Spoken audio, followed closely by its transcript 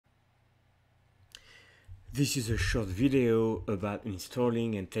This is a short video about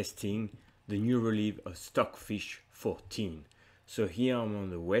installing and testing the new release of Stockfish 14. So here I'm on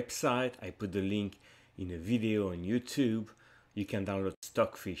the website. I put the link in a video on YouTube. You can download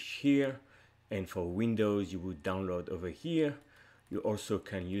Stockfish here, and for Windows you would download over here. You also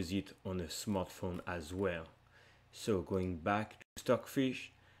can use it on a smartphone as well. So going back to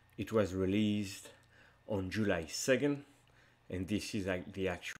Stockfish, it was released on July 2nd, and this is like the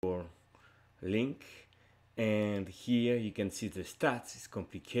actual link. And here you can see the stats. It's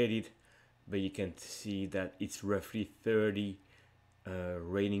complicated, but you can see that it's roughly 30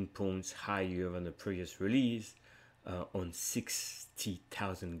 rating points higher than the previous release on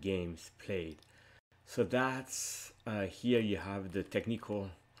 60,000 games played. So that's here you have the technical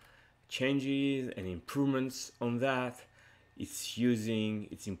changes and improvements on that. It's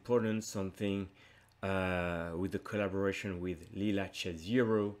important something with the collaboration with Lila Chess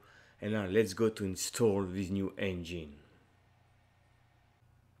Zero. And now let's go to install this new engine.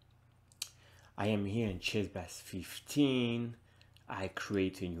 I am here in Chessbase 15. I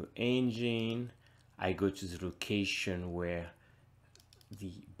create a new engine. I go to the location where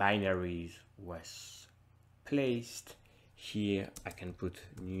the binaries was placed. Here I can put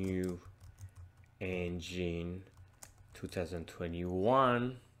new engine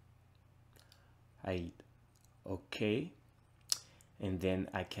 2021. I hit OK, and then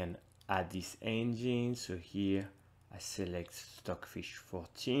I can add this engine. So here I select Stockfish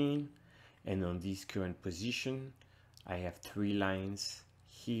 14, and on this current position I have 3 lines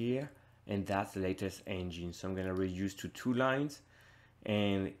here, and that's the latest engine. So I'm going to reduce to 2 lines,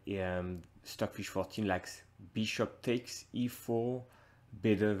 and Stockfish 14 likes bishop takes e4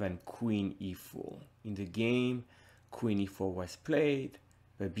 better than queen e4. In the game, queen e4 was played,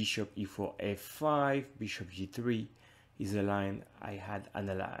 but bishop e4 f5, bishop g3 is a line I had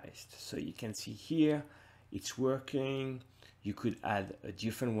analyzed. So you can see here it's working. You could add a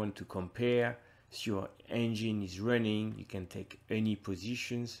different one to compare. So your engine is running, you can take any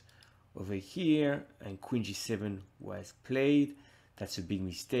positions over here, and queen g7 was played. That's a big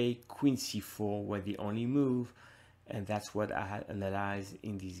mistake. Queen c4 was the only move, and that's what I had analyzed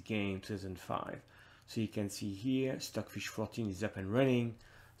in this game 2005. So you can see here Stockfish 14 is up and running.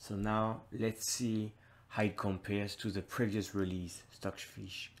 So now let's see how it compares to the previous release,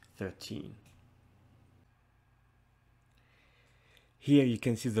 Stockfish 13. Here you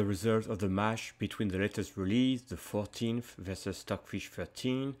can see the results of the match between the latest release, the 14th versus Stockfish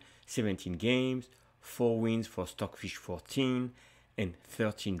 13, 17 games, 4 wins for Stockfish 14, and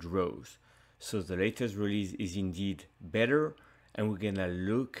 13 draws. So the latest release is indeed better, and we're gonna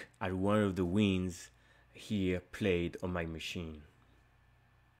look at one of the wins here played on my machine.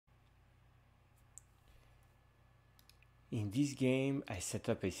 In this game, I set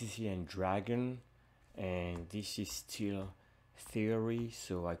up a Sicilian dragon, and this is still theory,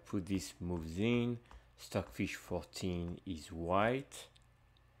 so I put these moves in. Stockfish 14 is white,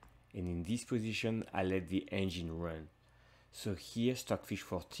 and in this position, I let the engine run. So here, Stockfish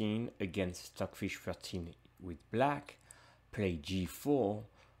 14 against Stockfish 13 with black, play g4,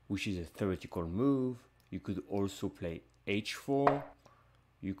 which is a theoretical move. You could also play h4.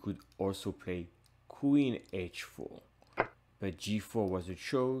 You could also play queen h4. But g4 was a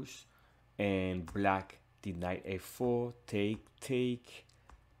choice, and black did knight f4, take,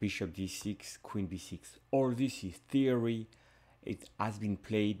 bishop d6, queen b6. All this is theory. It has been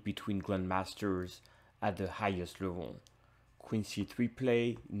played between grandmasters at the highest level. Queen c3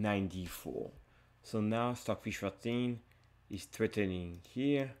 play, knight d4. So now Stockfish 13 is threatening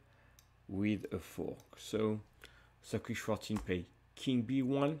here with a fork. So Stockfish 14 play king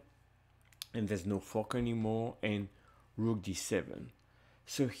b1, and there's no fork anymore, and rook d7.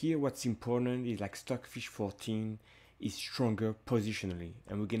 So here what's important is like Stockfish 14 is stronger positionally,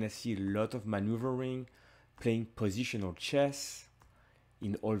 and we're gonna see a lot of maneuvering, playing positional chess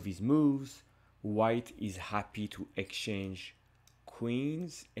in all these moves. White is happy to exchange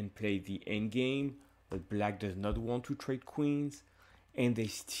queens and play the endgame, but black does not want to trade queens, and they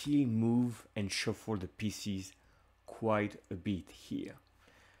still move and shuffle the pieces quite a bit here.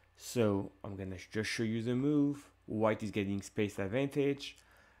 So I'm gonna just show you the move. White is getting space advantage.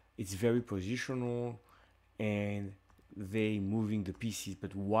 It's very positional, and they moving the pieces,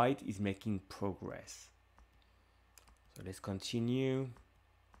 but white is making progress. So let's continue.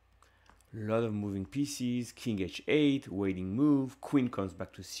 A lot of moving pieces. King h8, waiting move. Queen comes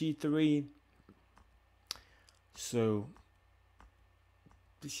back to c3. So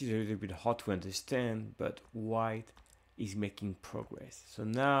this is a little bit hard to understand, but white is making progress. So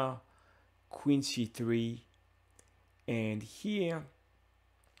now queen c3, and here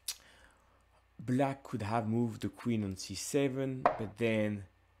black could have moved the queen on c7, but then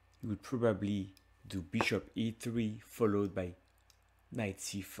you would probably do bishop e3 followed by knight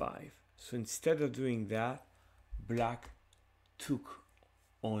c5. So instead of doing that, black took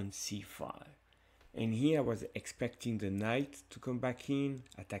on c5. And here I was expecting the knight to come back in,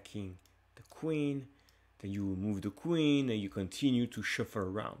 attacking the queen. Then you move the queen and you continue to shuffle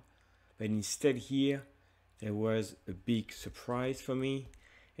around. But instead here, there was a big surprise for me.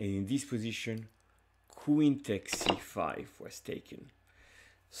 And in this position, queen takes c5 was taken.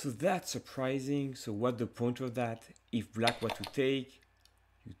 So that's surprising. So what the point of that? If black were to take,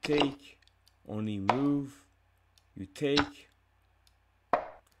 you take, only move, you take,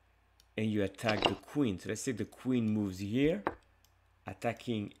 and you attack the queen. So let's say the queen moves here,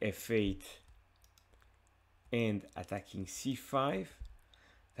 attacking f8 and attacking c5.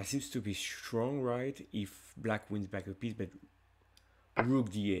 That seems to be strong, right? If black wins back a piece, but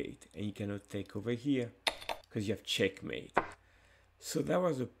rook d8, and you cannot take over here because you have checkmate. So that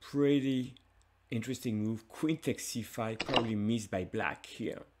was a pretty interesting move. Queen takes c5, probably missed by black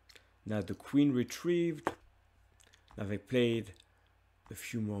here. Now the queen retrieved. Now they played a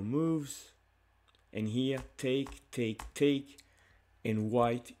few more moves. And here, take, take, take. And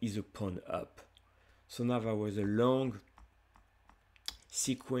white is a pawn up. So now there was a long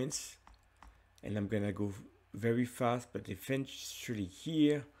sequence. And I'm going to go very fast. But eventually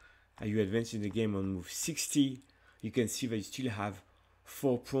here, as you advance in the game on move 60, you can see that you still have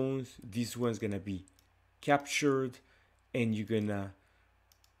 4 pawns. This one's going to be captured. And you're going to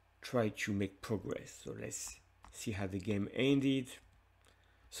try to make progress. So let's see how the game ended.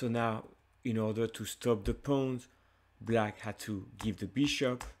 So now, in order to stop the pawns, black had to give the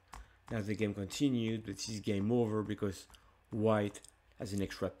bishop. Now the game continued, but this is game over because white has an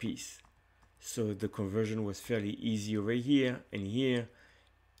extra piece. So the conversion was fairly easy over here and here.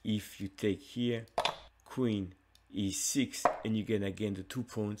 If you take here, queen e6, and you're gonna gain the 2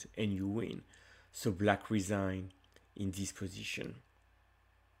 pawns and you win. So black resigned in this position.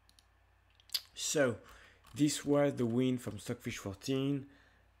 So this was the win from Stockfish 14.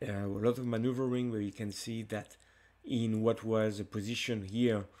 A lot of maneuvering where you can see that in what was a position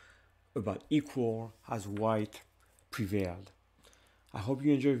here about equal, as white prevailed. I hope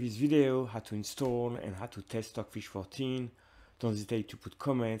you enjoyed this video, how to install and how to test Stockfish 14. Don't hesitate to put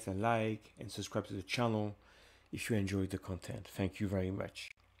comments and like and subscribe to the channel if you enjoyed the content. Thank you very much.